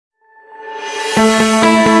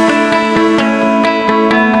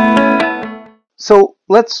So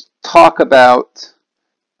let's talk about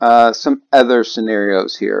some other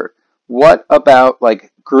scenarios here. What about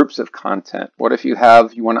like groups of content? What if you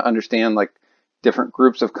want to understand like different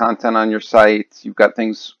groups of content on your site? You've got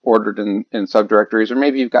things ordered in subdirectories, or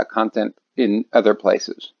maybe you've got content in other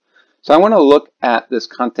places. So I want to look at this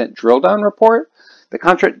content drill down report. The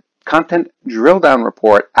content drill down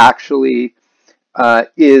report actually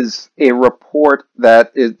is a report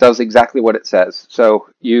that does exactly what it says. So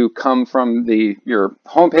you come from your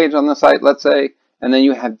homepage on the site, let's say, and then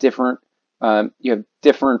you have different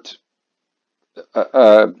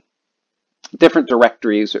different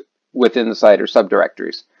directories within the site or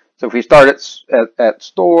subdirectories. So if we start at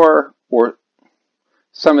store or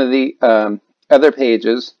some of the other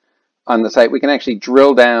pages on the site, we can actually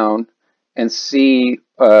drill down and see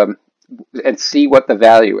what the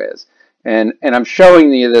value is. And I'm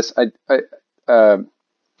showing you this.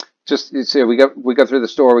 Just so we go through the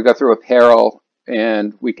store, we go through apparel,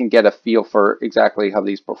 and we can get a feel for exactly how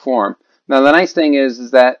these perform. Now the nice thing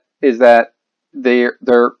is that they're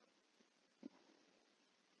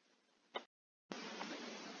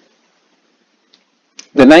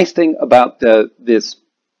the nice thing about this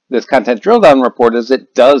content drill down report is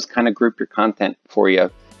it does kind of group your content for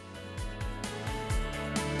you